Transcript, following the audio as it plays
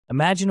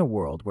Imagine a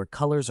world where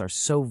colors are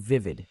so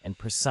vivid and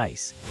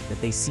precise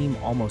that they seem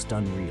almost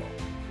unreal.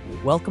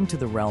 Welcome to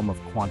the realm of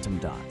quantum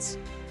dots,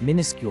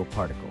 minuscule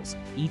particles,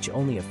 each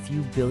only a few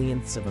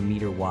billionths of a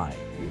meter wide,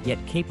 yet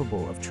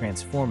capable of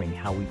transforming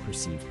how we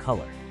perceive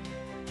color.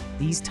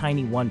 These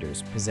tiny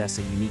wonders possess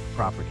a unique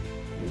property.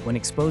 When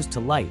exposed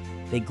to light,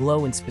 they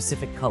glow in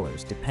specific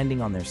colors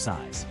depending on their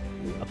size.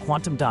 A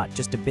quantum dot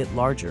just a bit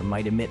larger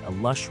might emit a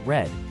lush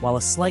red, while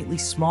a slightly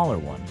smaller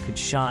one could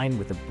shine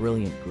with a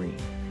brilliant green.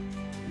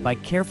 By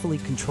carefully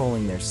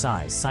controlling their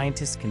size,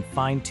 scientists can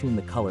fine-tune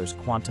the colors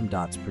quantum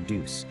dots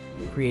produce,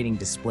 creating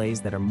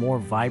displays that are more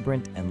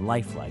vibrant and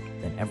lifelike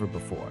than ever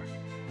before.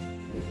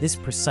 This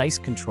precise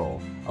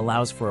control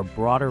allows for a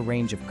broader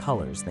range of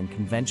colors than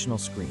conventional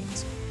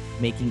screens,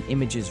 making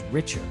images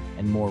richer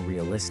and more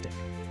realistic.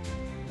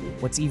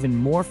 What's even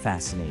more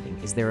fascinating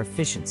is their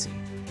efficiency.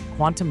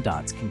 Quantum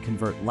dots can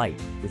convert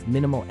light with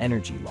minimal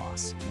energy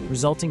loss,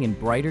 resulting in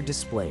brighter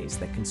displays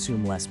that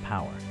consume less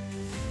power.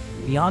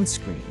 Beyond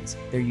screens,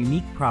 their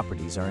unique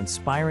properties are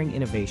inspiring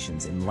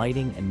innovations in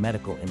lighting and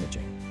medical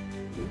imaging.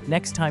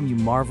 Next time you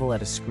marvel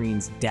at a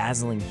screen's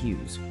dazzling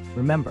hues,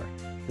 remember,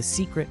 the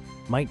secret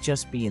might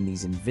just be in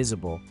these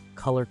invisible,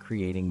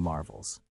 color-creating marvels.